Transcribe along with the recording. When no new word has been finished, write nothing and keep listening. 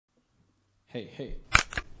Hey, hey.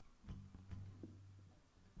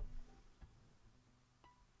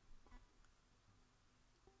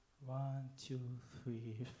 One, two,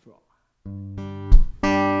 three, four.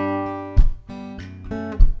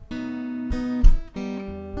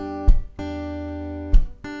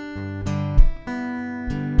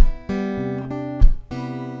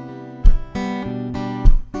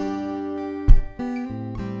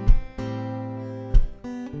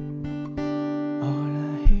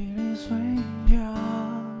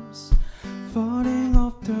 Falling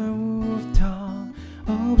off the rooftop.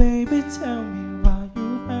 Oh baby, tell me why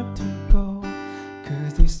you have to go.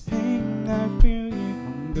 'Cause this pain I feel it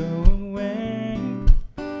won't go away.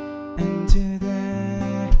 And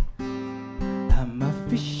today I'm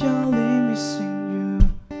officially missing you.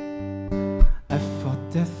 I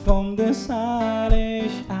thought that from the side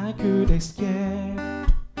edge I could escape,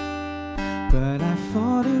 but I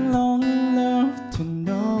thought it long enough to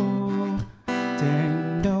know there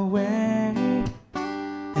ain't no way.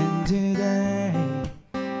 Today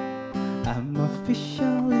I'm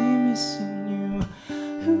officially missing you.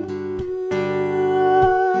 Ooh,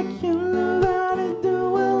 can't nobody do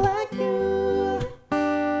it like you.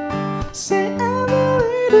 Say every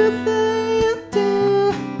little thing you do.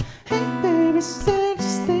 Hey baby, say it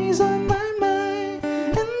stays on my mind.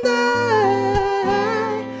 And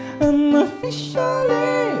I'm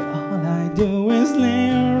officially, all I do is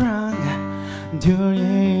lay around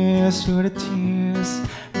during through the tears.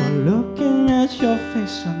 Looking at your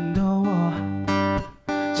face on the wall.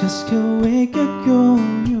 Just a week ago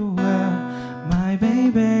you were my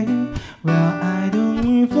baby. Well, I don't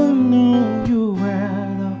even know you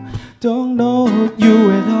well, don't know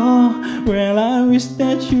you at all. Well, I wish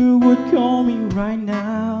that you would call me right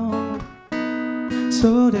now,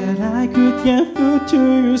 so that I could get through to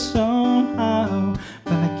you somehow.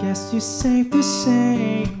 But I guess you're safe to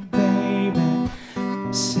say, baby,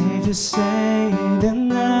 safe to say that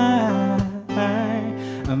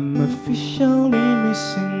I'm officially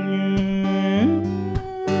missing you.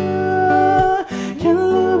 Can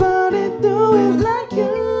nobody do it like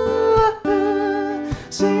you?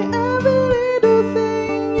 Say every little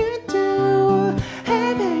thing you do.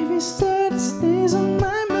 Hey baby, say it stays on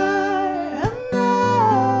my mind.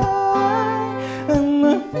 And I'm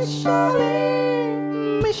officially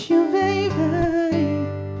miss you, baby.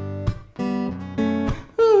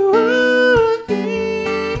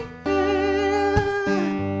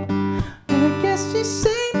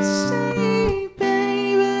 Say to say,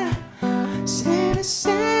 baby, say to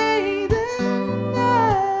say that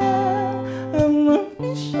I'm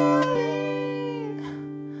officially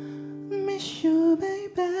miss you,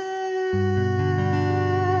 baby.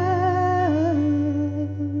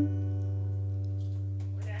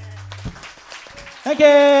 Thank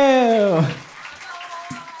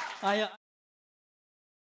you.